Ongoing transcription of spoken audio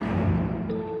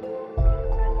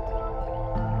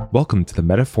Welcome to the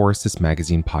Metaphorosis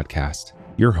Magazine podcast,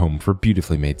 your home for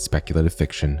beautifully made speculative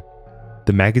fiction.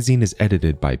 The magazine is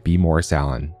edited by B. Morris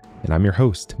Allen, and I'm your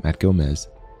host, Matt Gomez.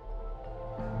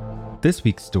 This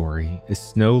week's story is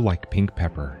Snow Like Pink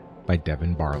Pepper by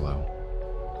Devan Barlow.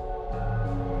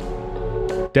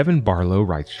 Devan Barlow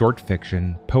writes short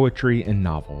fiction, poetry, and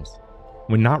novels.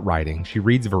 When not writing, she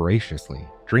reads voraciously,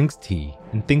 drinks tea,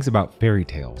 and thinks about fairy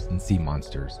tales and sea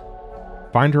monsters.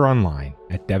 Find her online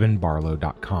at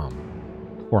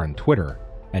devanbarlow.com or on Twitter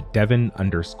at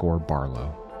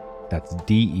Devan_Barlow. That's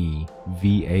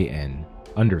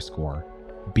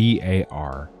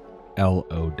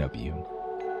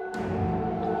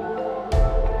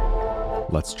DEVAN_BARLOW.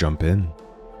 Let's jump in.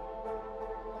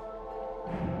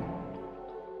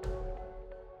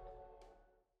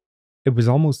 It was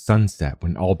almost sunset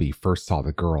when Albie first saw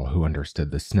the girl who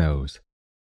understood the snows.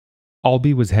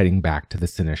 Albie was heading back to the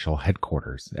Seneschal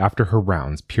headquarters after her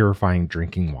rounds purifying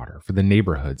drinking water for the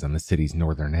neighborhoods on the city's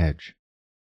northern edge.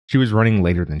 She was running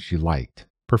later than she liked,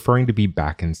 preferring to be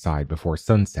back inside before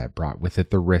sunset brought with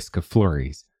it the risk of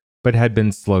flurries, but had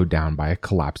been slowed down by a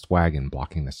collapsed wagon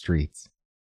blocking the streets.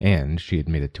 And, she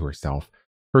admitted to herself,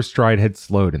 her stride had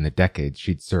slowed in the decades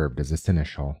she'd served as a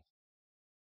Seneschal.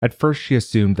 At first she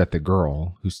assumed that the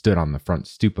girl, who stood on the front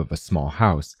stoop of a small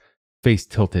house, face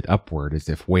tilted upward as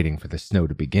if waiting for the snow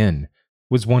to begin,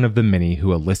 was one of the many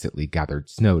who illicitly gathered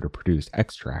snow to produce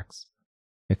extracts.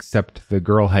 Except the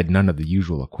girl had none of the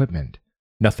usual equipment,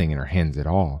 nothing in her hands at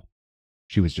all.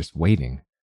 She was just waiting,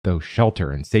 though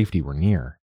shelter and safety were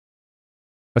near.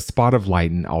 A spot of light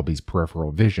in Albie's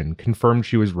peripheral vision confirmed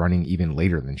she was running even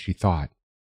later than she thought.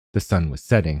 The sun was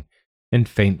setting, and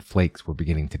faint flakes were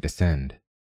beginning to descend.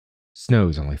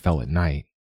 Snows only fell at night.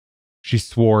 She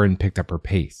swore and picked up her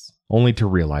pace, only to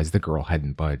realize the girl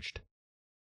hadn't budged.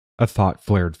 A thought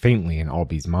flared faintly in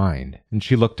Albie's mind, and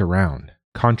she looked around,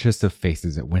 conscious of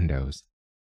faces at windows.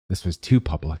 This was too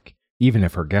public, even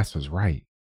if her guess was right.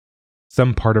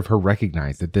 Some part of her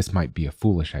recognized that this might be a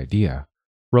foolish idea,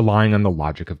 relying on the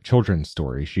logic of children's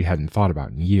stories she hadn't thought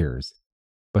about in years,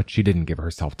 but she didn't give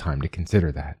herself time to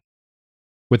consider that.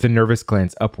 With a nervous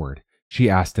glance upward, she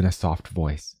asked in a soft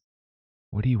voice,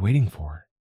 "What are you waiting for?"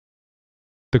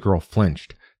 The girl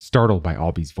flinched, startled by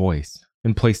Albie's voice,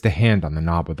 and placed a hand on the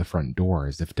knob of the front door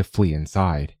as if to flee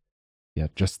inside.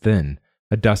 Yet just then,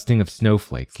 a dusting of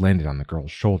snowflakes landed on the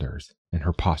girl's shoulders, and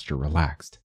her posture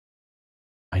relaxed.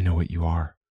 "I know what you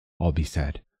are," Albie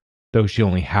said, though she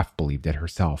only half believed it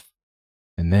herself.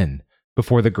 And then,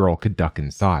 before the girl could duck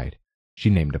inside, she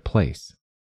named a place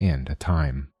and a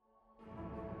time.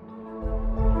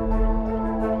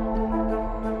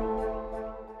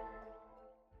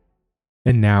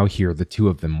 And now here the two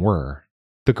of them were,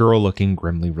 the girl looking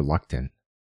grimly reluctant.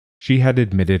 She had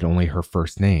admitted only her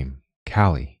first name,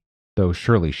 Callie, though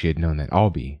surely she had known that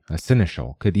Albie, a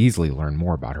Seneschal, could easily learn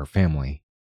more about her family.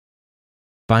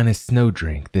 "Finest snow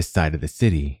drink this side of the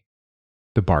city."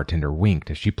 The bartender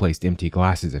winked as she placed empty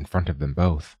glasses in front of them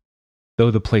both. Though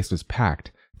the place was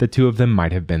packed, the two of them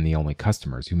might have been the only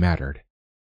customers who mattered.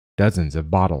 Dozens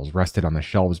of bottles rested on the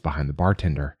shelves behind the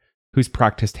bartender, whose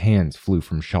practiced hands flew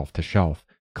from shelf to shelf,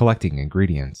 collecting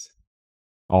ingredients.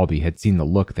 Albie had seen the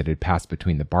look that had passed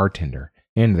between the bartender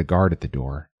and the guard at the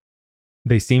door.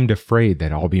 They seemed afraid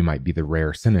that Albie might be the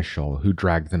rare Seneschal who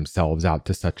dragged themselves out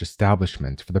to such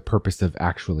establishments for the purpose of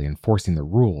actually enforcing the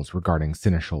rules regarding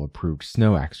Seneschal-approved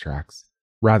snow extracts,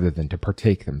 rather than to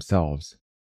partake themselves.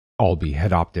 Albie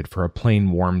had opted for a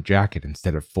plain warm jacket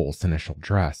instead of full Seneschal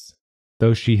dress,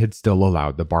 though she had still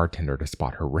allowed the bartender to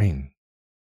spot her ring.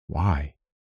 Why?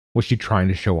 Was she trying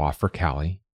to show off for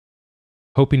Callie?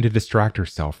 Hoping to distract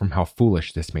herself from how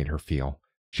foolish this made her feel,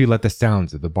 she let the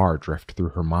sounds of the bar drift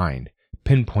through her mind,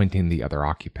 pinpointing the other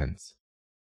occupants.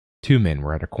 Two men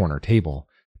were at a corner table,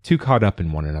 too caught up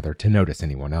in one another to notice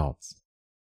anyone else.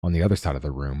 On the other side of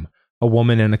the room, a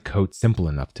woman in a coat simple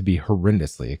enough to be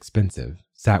horrendously expensive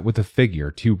sat with a figure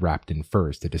too wrapped in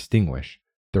furs to distinguish,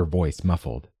 their voice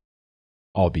muffled.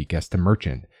 Albie guessed a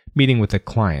merchant, meeting with a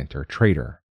client or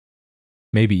trader.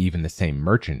 Maybe even the same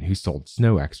merchant who sold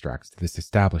snow extracts to this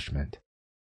establishment.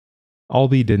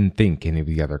 Albie didn't think any of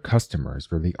the other customers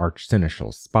were the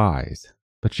arch-Seneschal's spies,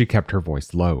 but she kept her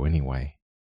voice low anyway.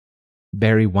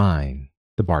 "Berry wine,"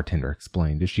 the bartender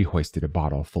explained as she hoisted a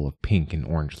bottle full of pink and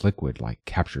orange liquid like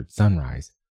captured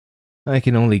sunrise. "I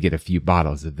can only get a few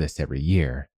bottles of this every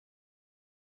year."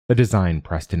 A design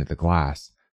pressed into the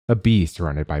glass, a bee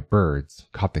surrounded by birds,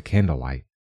 caught the candlelight.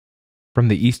 From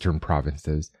the eastern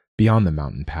provinces, beyond the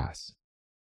mountain pass.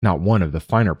 Not one of the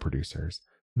finer producers,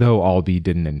 though Albie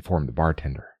didn't inform the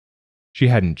bartender. She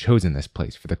hadn't chosen this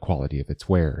place for the quality of its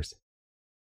wares.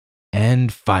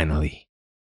 And finally,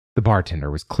 the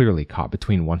bartender was clearly caught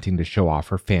between wanting to show off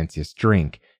her fanciest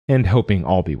drink and hoping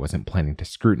Albie wasn't planning to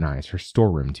scrutinize her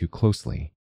storeroom too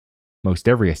closely. Most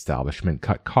every establishment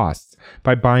cut costs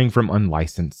by buying from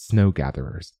unlicensed snow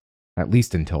gatherers, at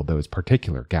least until those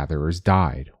particular gatherers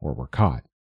died or were caught.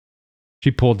 She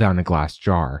pulled down a glass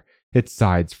jar, its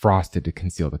sides frosted to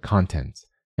conceal the contents,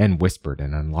 and whispered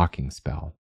an unlocking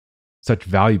spell. Such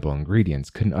valuable ingredients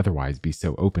couldn't otherwise be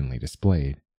so openly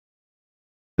displayed.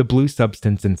 The blue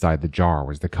substance inside the jar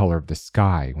was the color of the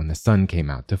sky when the sun came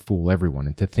out to fool everyone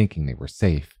into thinking they were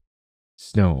safe.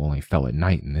 Snow only fell at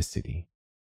night in this city.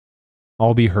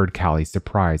 Albie heard Callie's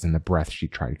surprise in the breath she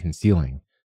tried concealing.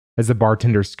 As the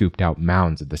bartender scooped out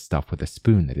mounds of the stuff with a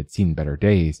spoon that had seen better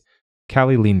days,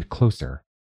 Callie leaned closer,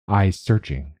 eyes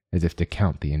searching as if to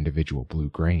count the individual blue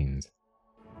grains.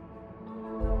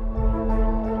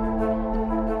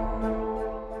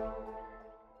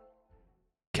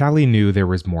 Callie knew there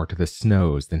was more to the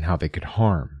snows than how they could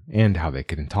harm and how they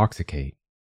could intoxicate,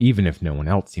 even if no one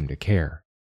else seemed to care.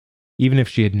 Even if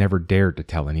she had never dared to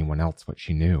tell anyone else what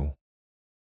she knew.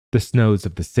 The snows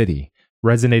of the city,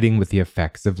 resonating with the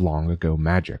effects of long-ago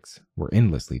magics, were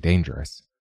endlessly dangerous.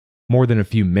 More than a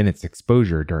few minutes'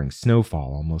 exposure during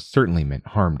snowfall almost certainly meant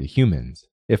harm to humans,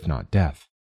 if not death.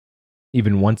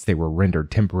 Even once they were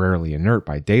rendered temporarily inert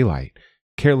by daylight,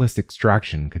 careless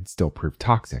extraction could still prove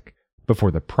toxic,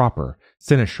 before the proper,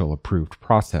 seneschal-approved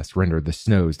process rendered the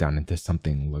snows down into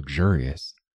something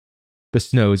luxurious. The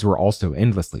snows were also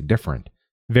endlessly different,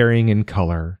 varying in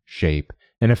color, shape,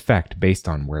 and effect based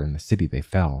on where in the city they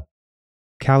fell.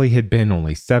 Callie had been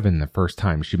only 7 the first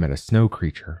time she met a snow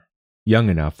creature, young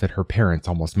enough that her parents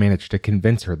almost managed to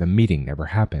convince her the meeting never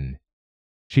happened.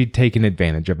 She'd taken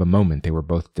advantage of a moment they were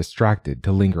both distracted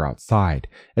to linger outside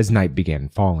as night began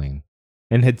falling,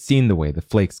 and had seen the way the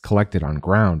flakes collected on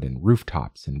ground and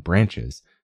rooftops and branches,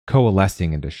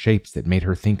 coalescing into shapes that made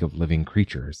her think of living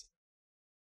creatures.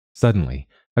 Suddenly,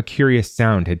 a curious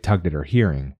sound had tugged at her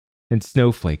hearing, and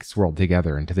snowflakes swirled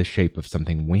together into the shape of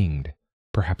something winged,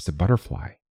 perhaps a butterfly.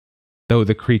 Though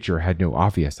the creature had no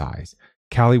obvious eyes,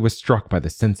 Callie was struck by the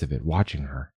sense of it watching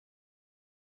her.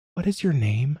 "What is your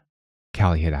name?"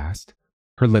 Callie had asked,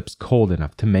 her lips cold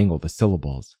enough to mangle the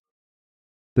syllables.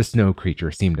 The snow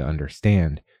creature seemed to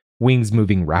understand, wings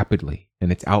moving rapidly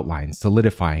and its outlines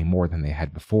solidifying more than they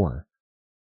had before.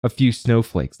 A few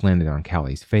snowflakes landed on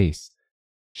Callie's face.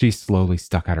 She slowly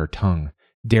stuck out her tongue,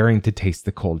 daring to taste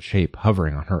the cold shape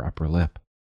hovering on her upper lip.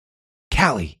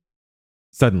 "Callie!"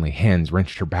 Suddenly, hands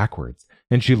wrenched her backwards,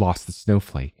 and she lost the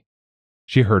snowflake.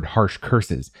 She heard harsh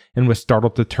curses and was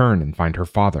startled to turn and find her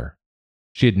father.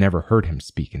 She had never heard him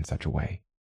speak in such a way.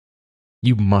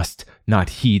 "You must not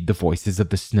heed the voices of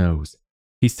the snows,"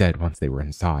 he said once they were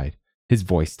inside, his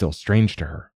voice still strange to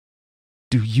her.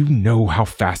 "Do you know how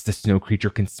fast the snow creature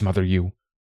can smother you?"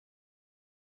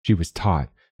 She was taught,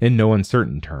 in no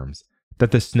uncertain terms,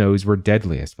 that the snows were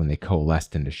deadliest when they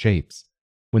coalesced into shapes,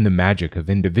 when the magic of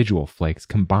individual flakes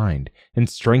combined and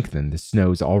strengthened the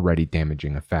snow's already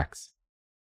damaging effects.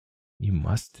 "You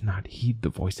must not heed the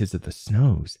voices of the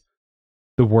snows."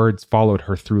 The words followed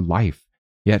her through life,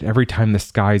 yet every time the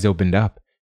skies opened up,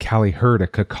 Callie heard a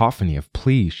cacophony of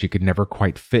pleas she could never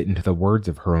quite fit into the words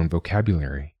of her own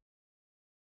vocabulary.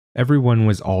 Everyone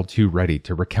was all too ready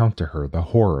to recount to her the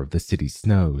horror of the city's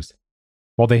snows.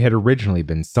 While they had originally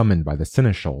been summoned by the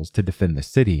seneschals to defend the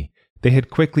city, they had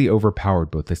quickly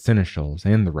overpowered both the seneschals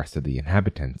and the rest of the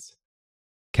inhabitants.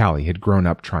 Callie had grown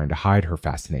up trying to hide her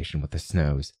fascination with the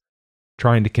snows,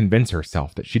 trying to convince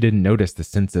herself that she didn't notice the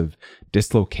sense of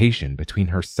dislocation between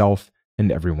herself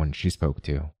and everyone she spoke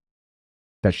to,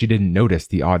 that she didn't notice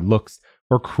the odd looks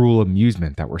or cruel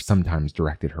amusement that were sometimes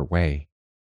directed her way.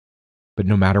 But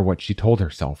no matter what she told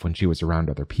herself when she was around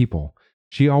other people,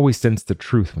 she always sensed the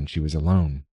truth when she was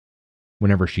alone.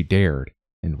 Whenever she dared,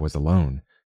 and was alone,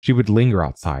 she would linger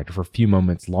outside for a few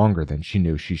moments longer than she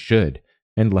knew she should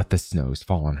and let the snows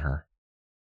fall on her.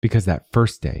 Because that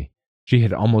first day, she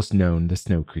had almost known the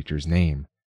snow creature's name,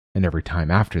 and every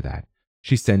time after that,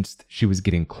 she sensed she was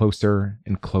getting closer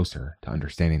and closer to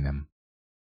understanding them.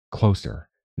 Closer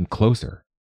and closer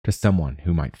to someone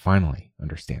who might finally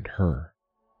understand her.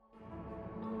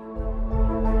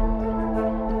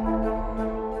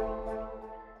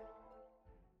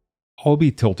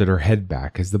 Albie tilted her head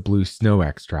back as the blue snow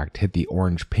extract hit the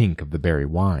orange-pink of the berry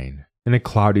wine, and a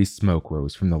cloudy smoke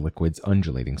rose from the liquid's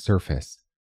undulating surface,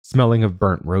 smelling of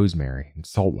burnt rosemary and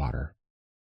salt water.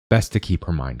 Best to keep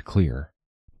her mind clear.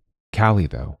 Callie,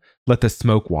 though, let the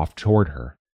smoke waft toward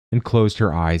her and closed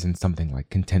her eyes in something like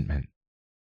contentment.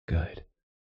 Good.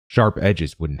 Sharp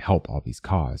edges wouldn't help Albie's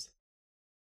cause.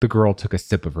 The girl took a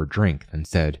sip of her drink, then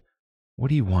said, "What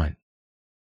do you want?"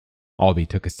 Albie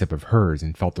took a sip of hers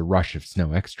and felt the rush of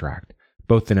snow extract,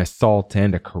 both an assault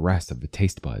and a caress of the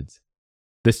taste buds.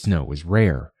 The snow was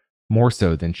rare, more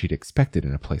so than she'd expected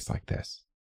in a place like this.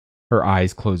 Her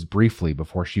eyes closed briefly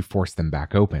before she forced them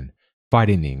back open,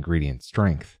 fighting the ingredient's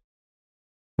strength.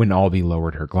 When Albie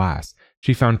lowered her glass,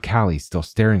 she found Callie still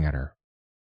staring at her.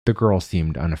 The girl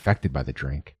seemed unaffected by the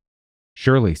drink.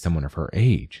 Surely someone of her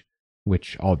age,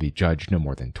 which Albie judged no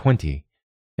more than 20,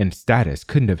 and status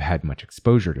couldn't have had much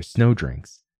exposure to snow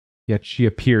drinks, yet she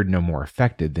appeared no more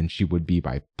affected than she would be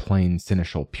by plain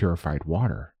seneschal purified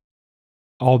water.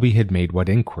 Albie had made what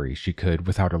inquiry she could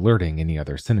without alerting any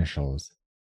other seneschals.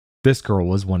 This girl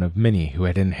was one of many who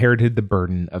had inherited the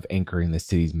burden of anchoring the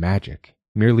city's magic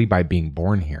merely by being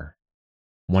born here.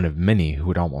 One of many who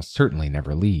would almost certainly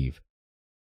never leave.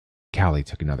 Callie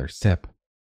took another sip.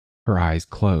 Her eyes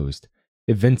closed,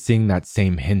 evincing that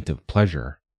same hint of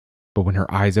pleasure, but when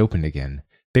her eyes opened again,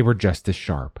 they were just as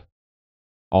sharp.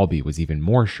 Albie was even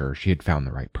more sure she had found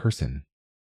the right person.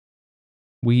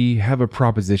 "We have a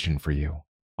proposition for you,"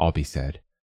 Albie said,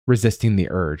 resisting the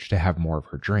urge to have more of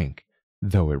her drink,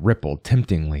 though it rippled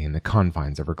temptingly in the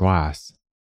confines of her glass.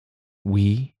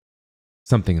 "We?"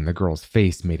 Something in the girl's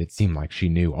face made it seem like she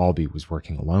knew Albie was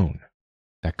working alone.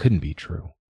 That couldn't be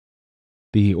true.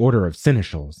 "The Order of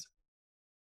Seneschals."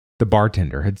 The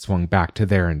bartender had swung back to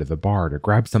their end of the bar to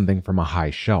grab something from a high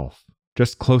shelf,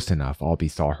 just close enough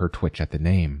Albie saw her twitch at the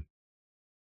name.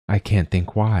 "I can't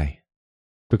think why."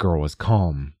 The girl was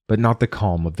calm, but not the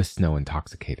calm of the snow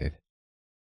intoxicated.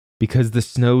 "Because the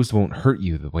snows won't hurt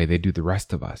you the way they do the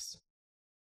rest of us."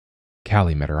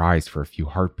 Callie met her eyes for a few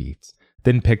heartbeats,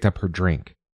 then picked up her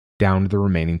drink, downed the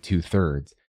remaining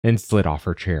 2/3, and slid off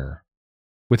her chair.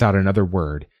 Without another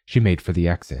word, she made for the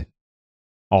exit.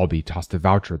 Albie tossed a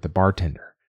voucher at the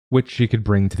bartender, which she could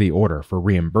bring to the order for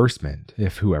reimbursement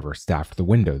if whoever staffed the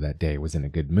window that day was in a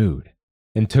good mood,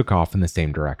 and took off in the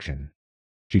same direction.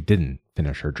 She didn't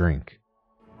finish her drink.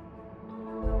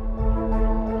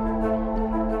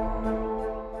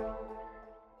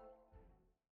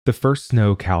 The first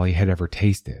snow Callie had ever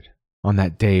tasted, on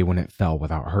that day when it fell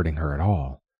without hurting her at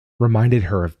all, reminded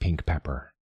her of pink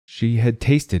pepper. She had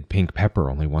tasted pink pepper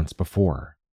only once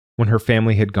before, when her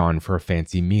family had gone for a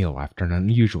fancy meal after an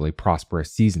unusually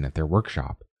prosperous season at their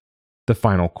workshop. The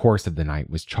final course of the night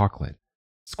was chocolate,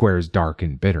 squares dark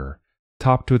and bitter,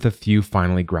 topped with a few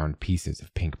finely ground pieces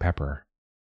of pink pepper.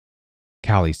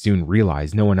 Callie soon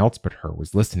realized no one else but her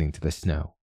was listening to the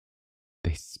snow.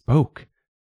 They spoke.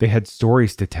 They had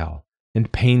stories to tell,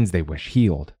 and pains they wish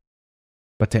healed.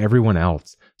 But to everyone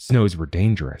else, snows were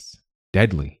dangerous,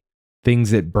 deadly, things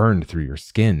that burned through your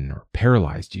skin or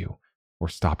paralyzed you or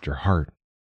stopped your heart.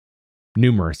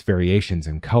 Numerous variations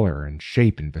in color and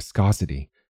shape and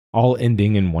viscosity, all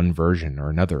ending in one version or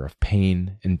another of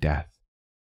pain and death.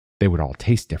 They would all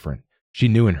taste different, she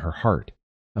knew in her heart,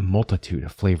 a multitude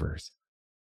of flavors.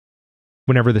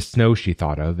 Whenever the snow she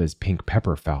thought of as pink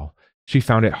pepper fell, she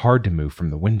found it hard to move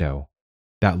from the window,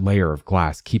 that layer of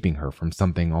glass keeping her from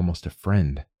something almost a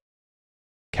friend.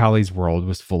 Callie's world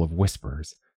was full of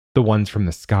whispers, the ones from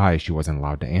the sky she wasn't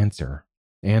allowed to answer,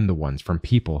 and the ones from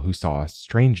people who saw a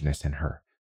strangeness in her,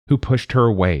 who pushed her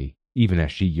away even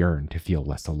as she yearned to feel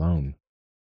less alone.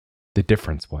 The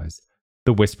difference was,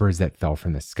 the whispers that fell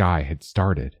from the sky had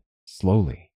started,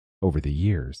 slowly, over the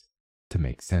years, to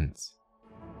make sense.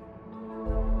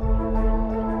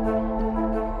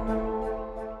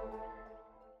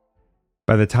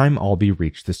 By the time Albie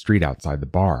reached the street outside the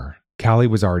bar, Callie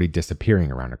was already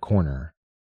disappearing around a corner.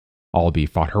 Albie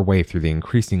fought her way through the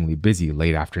increasingly busy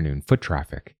late afternoon foot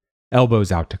traffic,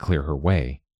 elbows out to clear her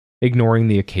way, ignoring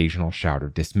the occasional shout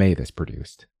of dismay this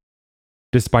produced.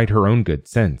 Despite her own good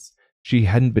sense, she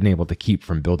hadn't been able to keep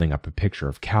from building up a picture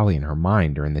of Callie in her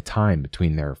mind during the time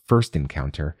between their first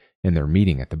encounter and their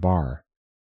meeting at the bar.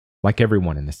 Like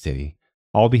everyone in the city,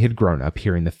 Albie had grown up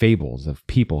hearing the fables of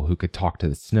people who could talk to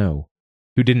the snow,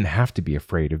 who didn't have to be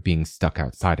afraid of being stuck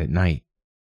outside at night.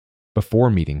 Before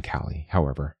meeting Callie,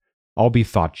 however, Albie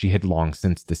thought she had long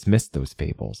since dismissed those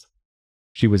fables.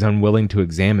 She was unwilling to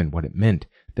examine what it meant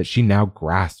that she now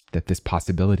grasped at this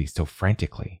possibility so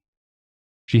frantically.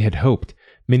 She had hoped,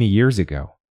 many years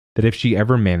ago, that if she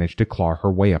ever managed to claw her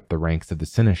way up the ranks of the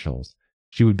seneschals,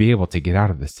 she would be able to get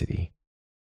out of the city.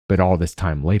 But all this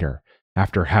time later,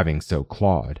 after having so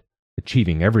clawed,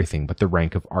 achieving everything but the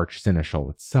rank of arch-seneschal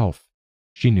itself,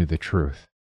 she knew the truth.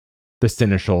 The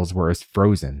seneschals were as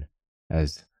frozen,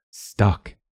 as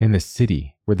stuck in the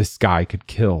city where the sky could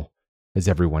kill, as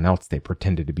everyone else they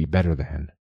pretended to be better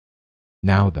than.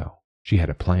 Now, though, she had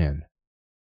a plan.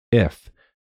 If,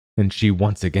 and she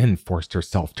once again forced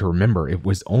herself to remember it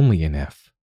was only an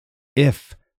if.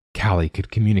 If Callie could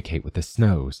communicate with the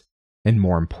Snows, and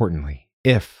more importantly,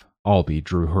 if Albie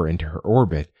drew her into her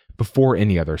orbit before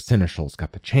any other seneschals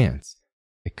got the chance,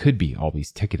 it could be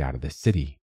Albie's ticket out of the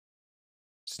city.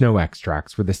 Snow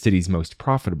extracts were the city's most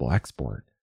profitable export,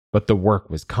 but the work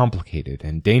was complicated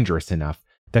and dangerous enough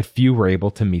that few were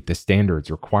able to meet the standards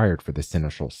required for the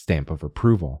seneschal's stamp of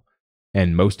approval,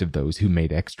 and most of those who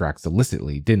made extracts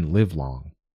illicitly didn't live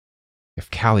long. If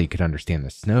Callie could understand the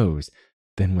Snows,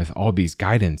 then with Albie's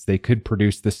guidance they could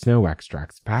produce the snow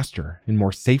extracts faster and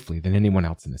more safely than anyone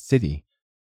else in the city,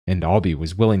 and Albie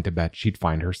was willing to bet she'd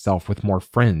find herself with more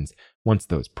friends once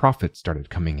those profits started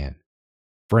coming in.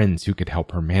 Friends who could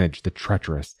help her manage the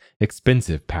treacherous,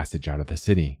 expensive passage out of the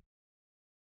city.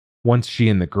 Once she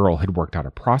and the girl had worked out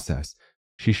a process,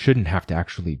 she shouldn't have to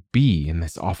actually be in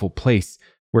this awful place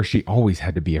where she always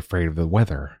had to be afraid of the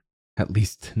weather, at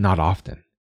least not often.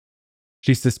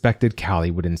 She suspected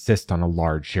Callie would insist on a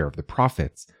large share of the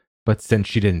profits, but since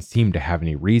she didn't seem to have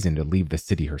any reason to leave the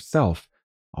city herself,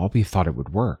 Albie thought it would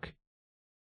work.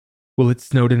 "Will it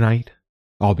snow tonight?"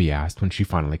 Albie asked when she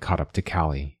finally caught up to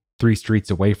Callie, 3 streets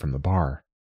away from the bar.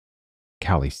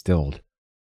 Callie stilled.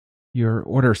 "Your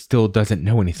order still doesn't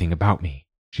know anything about me,"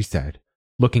 she said,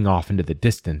 looking off into the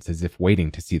distance as if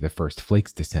waiting to see the first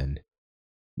flakes descend.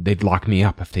 "They'd lock me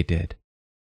up if they did."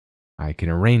 "I can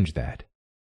arrange that."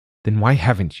 "Then why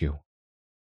haven't you?"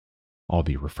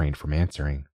 Albie refrained from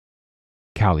answering.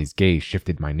 Callie's gaze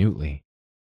shifted minutely.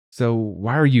 "So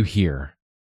why are you here?"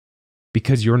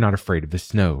 "Because you're not afraid of the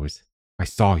Snows. I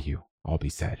saw you,"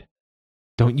 Albie said.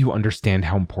 "Don't you understand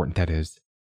how important that is?"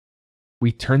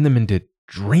 "We turn them into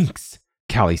drinks,"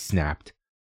 Callie snapped.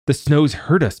 "The Snows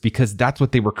hurt us because that's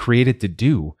what they were created to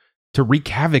do, to wreak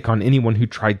havoc on anyone who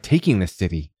tried taking the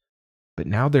city. But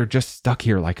now they're just stuck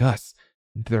here like us,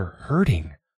 and they're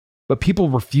hurting. But people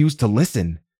refuse to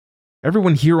listen.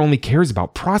 Everyone here only cares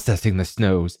about processing the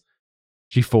Snows."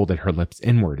 She folded her lips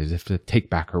inward as if to take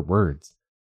back her words.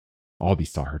 Albie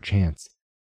saw her chance.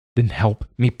 "Then help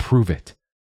me prove it."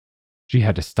 She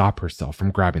had to stop herself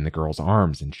from grabbing the girl's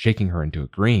arms and shaking her into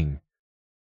agreeing.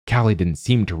 Callie didn't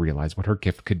seem to realize what her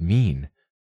gift could mean,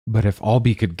 but if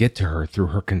Albie could get to her through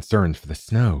her concerns for the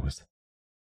Snows.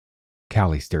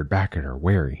 Callie stared back at her,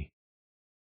 wary.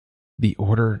 "The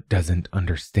Order doesn't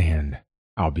understand,"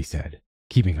 Albie said,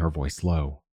 keeping her voice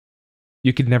low.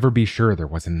 You could never be sure there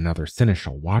wasn't another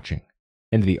seneschal watching,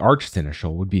 and the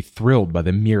arch-seneschal would be thrilled by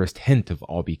the merest hint of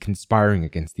Albie conspiring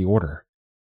against the Order.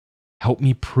 "Help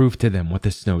me prove to them what the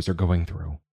Snows are going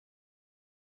through."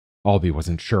 Albie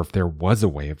wasn't sure if there was a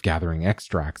way of gathering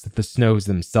extracts that the Snows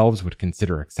themselves would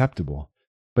consider acceptable,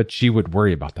 but she would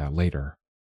worry about that later.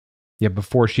 Yet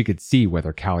before she could see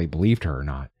whether Callie believed her or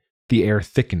not, the air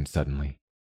thickened suddenly.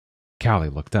 Callie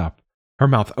looked up, her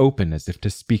mouth open as if to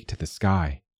speak to the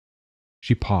sky.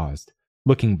 She paused,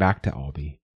 looking back to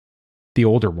Albie. The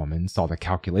older woman saw the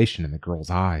calculation in the girl's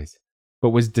eyes, but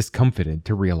was discomfited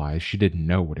to realize she didn't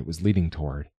know what it was leading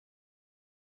toward.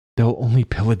 "They'll only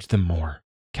pillage them more,"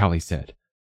 Callie said.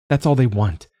 "That's all they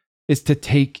want, is to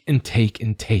take and take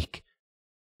and take."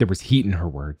 There was heat in her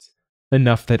words,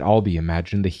 enough that Albie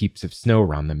imagined the heaps of snow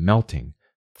around them melting,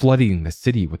 flooding the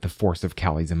city with the force of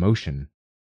Callie's emotion.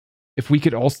 "If we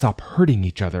could all stop hurting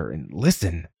each other and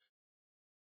listen."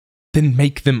 "Then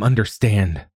make them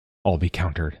understand," Albie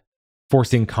countered,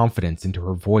 forcing confidence into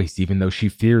her voice even though she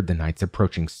feared the night's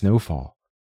approaching snowfall.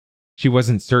 She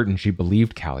wasn't certain she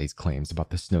believed Callie's claims about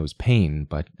the Snow's pain,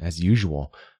 but as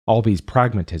usual, Albie's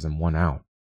pragmatism won out.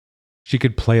 She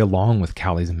could play along with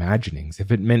Callie's imaginings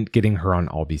if it meant getting her on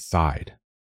Albie's side.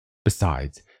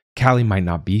 Besides, Callie might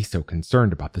not be so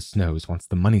concerned about the Snows once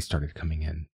the money started coming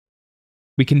in.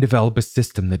 "We can develop a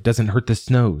system that doesn't hurt the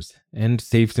Snows, and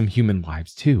save some human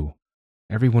lives too.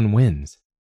 Everyone wins."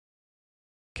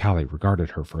 Callie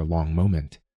regarded her for a long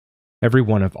moment, every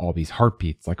one of Albie's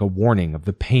heartbeats like a warning of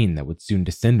the pain that would soon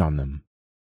descend on them.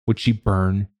 Would she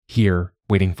burn here,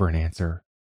 waiting for an answer?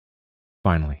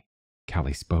 Finally,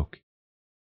 Callie spoke.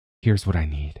 "Here's what I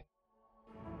need."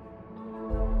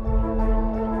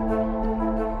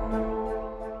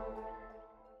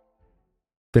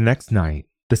 The next night,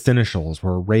 the seneschals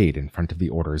were arrayed in front of the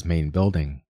Order's main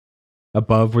building.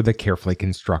 Above were the carefully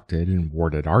constructed and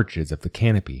warded arches of the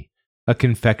canopy, a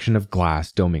confection of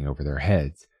glass doming over their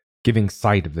heads, giving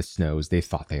sight of the Snows they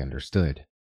thought they understood.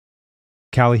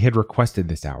 Callie had requested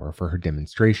this hour for her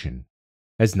demonstration,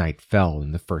 as night fell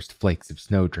and the first flakes of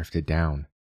snow drifted down.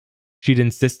 She'd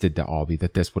insisted to Albie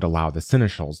that this would allow the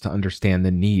seneschals to understand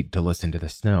the need to listen to the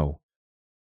snow.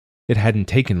 It hadn't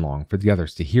taken long for the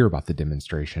others to hear about the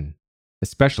demonstration.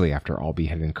 especially after Albie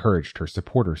had encouraged her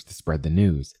supporters to spread the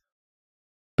news.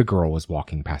 The girl was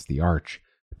walking past the arch,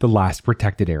 the last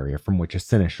protected area from which a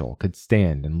seneschal could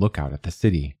stand and look out at the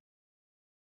city.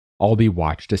 Albie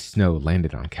watched as snow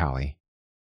landed on Callie.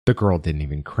 The girl didn't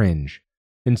even cringe,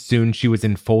 and soon she was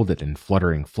enfolded in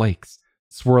fluttering flakes,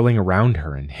 swirling around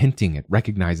her and hinting at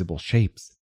recognizable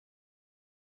shapes.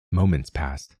 Moments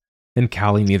passed, and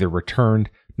Callie neither returned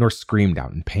nor screamed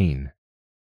out in pain.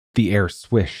 The air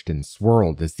swished and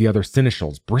swirled as the other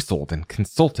seneschals bristled and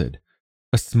consulted,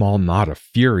 a small knot of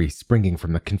fury springing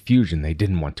from the confusion they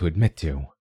didn't want to admit to.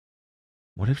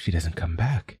 What if she doesn't come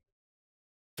back?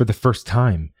 For the first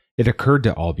time, it occurred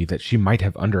to Albie that she might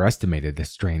have underestimated this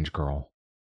strange girl.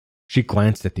 She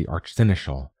glanced at the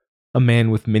arch-seneschal, a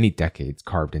man with many decades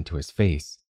carved into his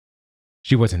face.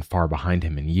 She wasn't far behind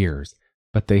him in years,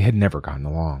 but they had never gotten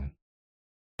along.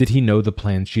 Did he know the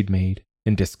plans she'd made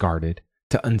and discarded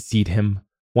to unseat him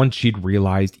once she'd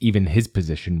realized even his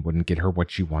position wouldn't get her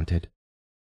what she wanted?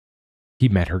 He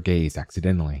met her gaze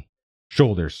accidentally,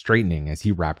 shoulders straightening as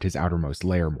he wrapped his outermost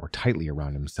layer more tightly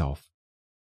around himself.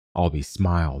 Albie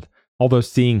smiled, although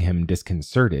seeing him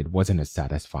disconcerted wasn't as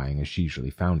satisfying as she usually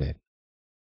found it.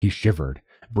 He shivered,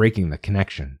 breaking the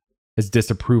connection, as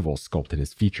disapproval sculpted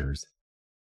his features.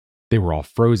 They were all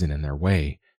frozen in their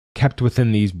way, kept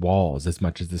within these walls as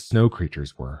much as the snow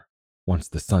creatures were, once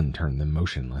the sun turned them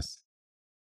motionless.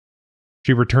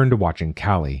 She returned to watching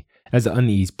Callie as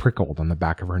unease prickled on the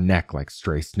back of her neck like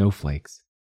stray snowflakes,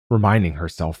 reminding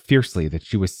herself fiercely that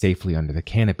she was safely under the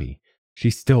canopy. She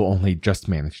still only just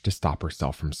managed to stop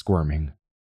herself from squirming.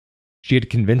 She had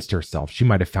convinced herself she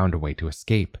might have found a way to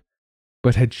escape,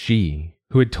 but had she,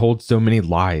 who had told so many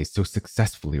lies so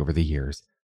successfully over the years,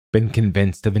 been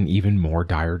convinced of an even more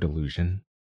dire delusion?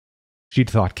 She'd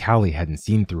thought Callie hadn't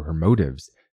seen through her motives,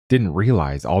 didn't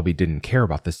realize Albie didn't care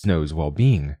about the snow's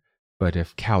well-being, but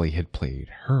if Callie had played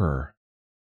her...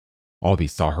 Albie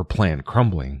saw her plan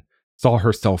crumbling, saw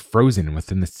herself frozen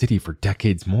within the city for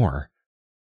decades more.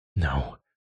 No.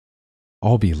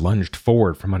 Albie lunged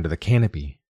forward from under the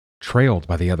canopy, trailed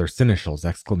by the other seneschals'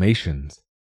 exclamations.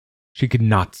 She could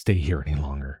not stay here any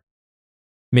longer.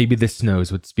 Maybe the snows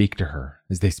would speak to her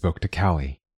as they spoke to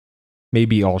Callie.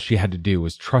 Maybe all she had to do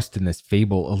was trust in this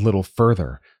fable a little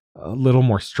further, a little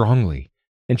more strongly,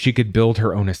 and she could build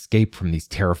her own escape from these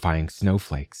terrifying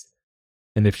snowflakes.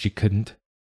 And if she couldn't,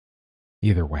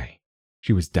 either way,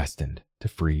 she was destined to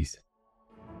freeze.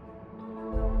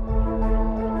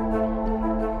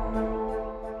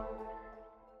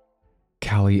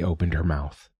 Callie opened her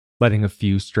mouth, letting a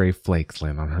few stray flakes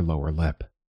land on her lower lip.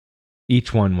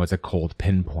 Each one was a cold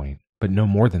pinpoint, but no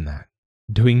more than that,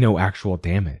 doing no actual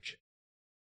damage.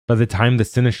 By the time the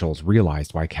seneschals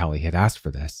realized why Callie had asked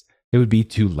for this, it would be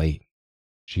too late,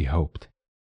 she hoped.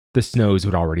 The snows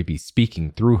would already be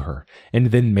speaking through her,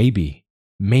 and then maybe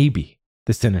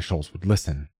the seneschals would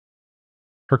listen.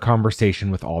 Her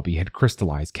conversation with Albie had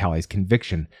crystallized Callie's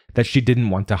conviction that she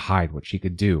didn't want to hide what she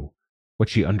could do, what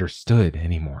she understood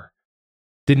anymore.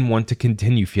 Didn't want to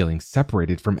continue feeling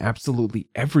separated from absolutely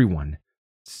everyone,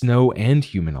 snow and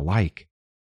human alike.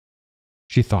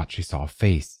 She thought she saw a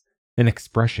face, an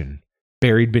expression,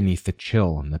 buried beneath the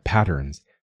chill and the patterns,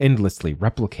 endlessly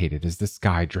replicated as the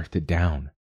sky drifted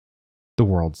down. The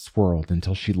world swirled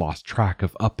until she lost track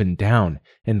of up and down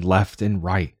and left and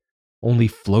right, only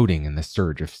floating in the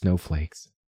surge of snowflakes.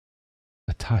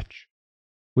 A touch.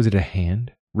 Was it a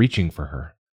hand reaching for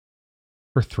her?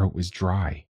 Her throat was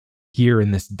dry, here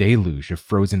in this deluge of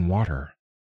frozen water.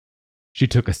 She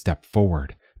took a step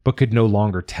forward, but could no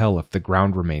longer tell if the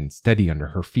ground remained steady under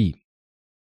her feet.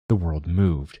 The world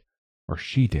moved, or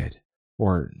she did,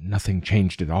 or nothing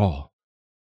changed at all.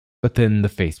 But then the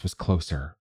face was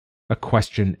closer, a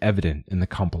question evident in the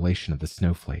compilation of the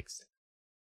snowflakes.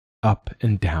 Up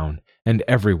and down and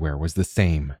everywhere was the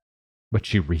same, but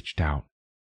she reached out,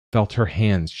 felt her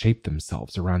hands shape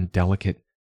themselves around delicate,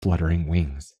 fluttering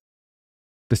wings.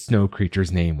 The snow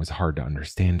creature's name was hard to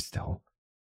understand still.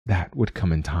 That would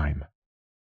come in time.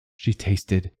 She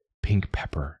tasted pink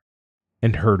pepper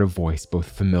and heard a voice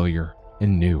both familiar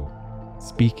and new,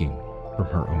 speaking from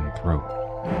her own throat.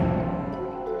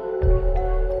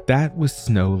 That was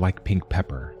Snow Like Pink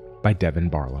Pepper by Devan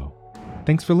Barlow.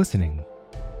 Thanks for listening.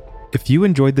 If you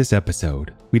enjoyed this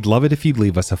episode, we'd love it if you'd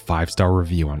leave us a 5-star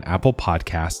review on Apple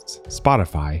Podcasts,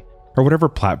 Spotify, or whatever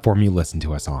platform you listen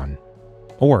to us on.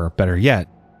 Or, better yet,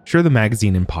 share the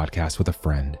magazine and podcast with a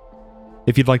friend.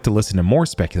 If you'd like to listen to more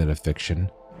speculative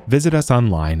fiction, visit us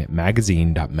online at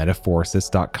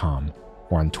magazine.metaphorosis.com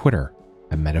or on Twitter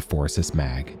at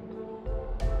metaphorosismag.